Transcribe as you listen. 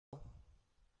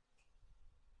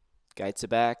Gates are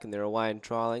back and they're away and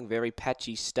trialling. Very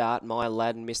patchy start. My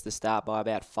Aladdin missed the start by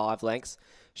about 5 lengths.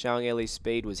 Showing early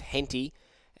speed was Henty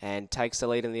and takes the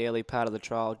lead in the early part of the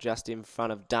trial just in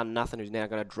front of Done Nothing, who's now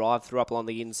going to drive through up along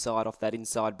the inside off that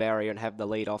inside barrier and have the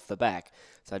lead off the back.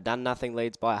 So Done Nothing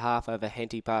leads by half over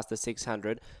Henty past the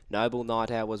 600. Noble Night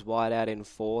Owl was wide out in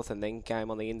fourth, and then came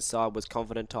on the inside was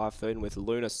Confident Typhoon with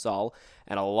Lunar Soul,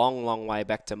 and a long, long way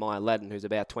back to My Aladdin, who's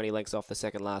about 20 lengths off the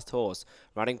second last horse.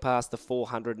 Running past the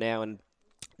 400 now and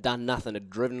Done Nothing had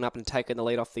driven up and taken the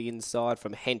lead off the inside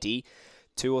from Henty.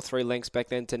 2 or 3 lengths back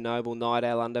then to Noble Night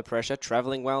Owl under pressure.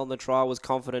 Travelling well in the trial was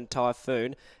Confident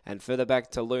Typhoon. And further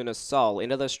back to Lunar Soul.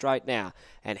 Into the straight now.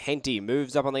 And Henty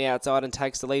moves up on the outside and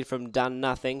takes the lead from Done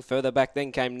Nothing. Further back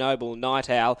then came Noble Night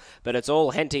Owl. But it's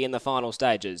all Henty in the final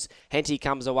stages. Henty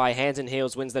comes away. Hands and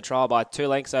Heels wins the trial by 2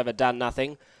 lengths over Done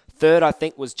Nothing. Third, I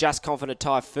think, was just Confident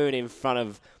Typhoon in front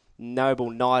of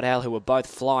Noble Night Owl, who were both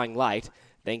flying late.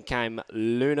 Then came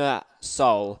Lunar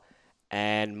Soul,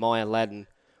 and My Aladdin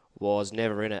was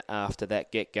never in it after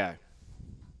that get-go.